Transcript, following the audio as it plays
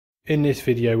In this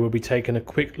video we'll be taking a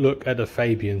quick look at the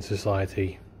Fabian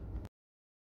Society.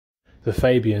 The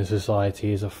Fabian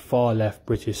Society is a far-left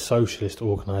British socialist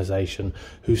organisation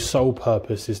whose sole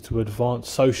purpose is to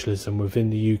advance socialism within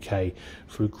the UK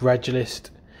through gradualist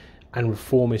and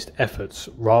reformist efforts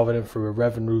rather than through a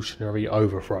revolutionary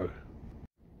overthrow.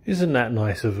 Isn't that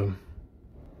nice of them?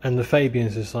 And the Fabian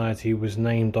Society was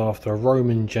named after a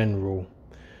Roman general,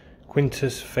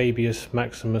 Quintus Fabius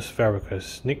Maximus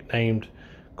Verrucus, nicknamed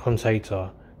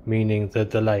Contator, meaning the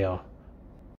delayer.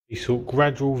 He sought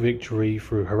gradual victory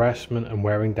through harassment and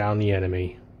wearing down the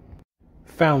enemy.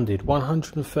 Founded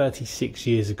 136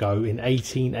 years ago in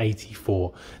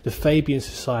 1884, the Fabian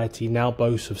Society now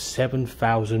boasts of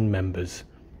 7,000 members.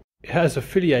 It has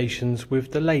affiliations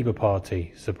with the Labour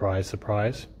Party, surprise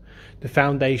surprise, the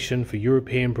Foundation for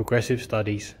European Progressive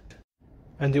Studies,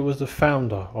 and it was the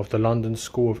founder of the London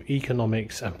School of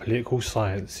Economics and Political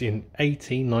Science in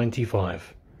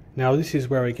 1895. Now this is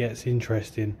where it gets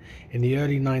interesting. In the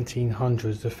early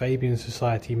 1900s, the Fabian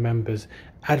Society members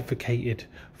advocated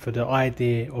for the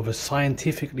idea of a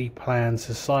scientifically planned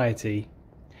society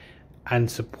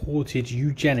and supported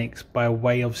eugenics by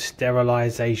way of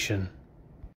sterilisation.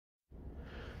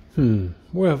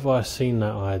 Where have I seen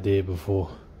that idea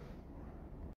before?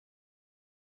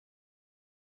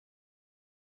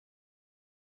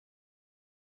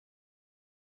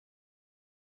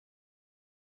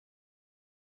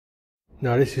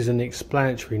 Now this is an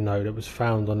explanatory note that was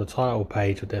found on the title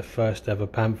page of their first ever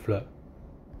pamphlet.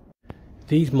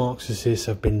 These Marxists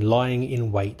have been lying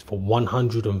in wait for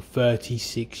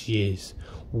 136 years,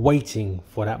 waiting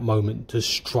for that moment to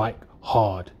strike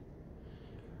hard.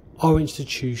 Our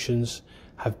institutions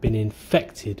have been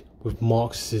infected with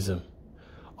Marxism.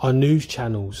 Our news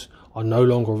channels are no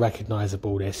longer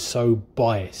recognisable, they're so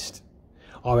biased.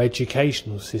 Our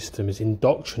educational system is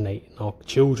indoctrinating our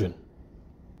children.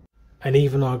 And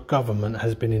even our government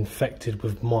has been infected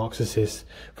with Marxists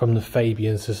from the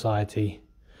Fabian Society.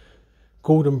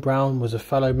 Gordon Brown was a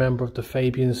fellow member of the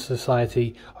Fabian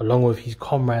Society along with his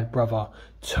comrade brother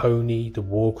Tony the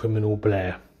war criminal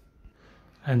Blair.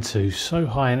 And to so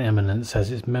high an eminence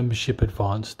has its membership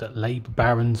advanced that Labour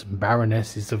barons and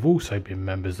baronesses have also been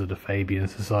members of the Fabian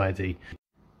Society.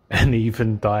 And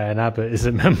even Diane Abbott is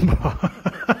a member.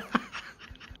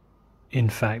 In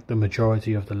fact, the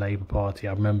majority of the Labour Party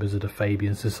are members of the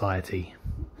Fabian Society.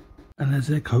 And as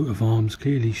their coat of arms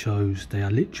clearly shows, they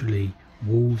are literally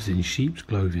wolves in sheep's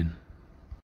clothing.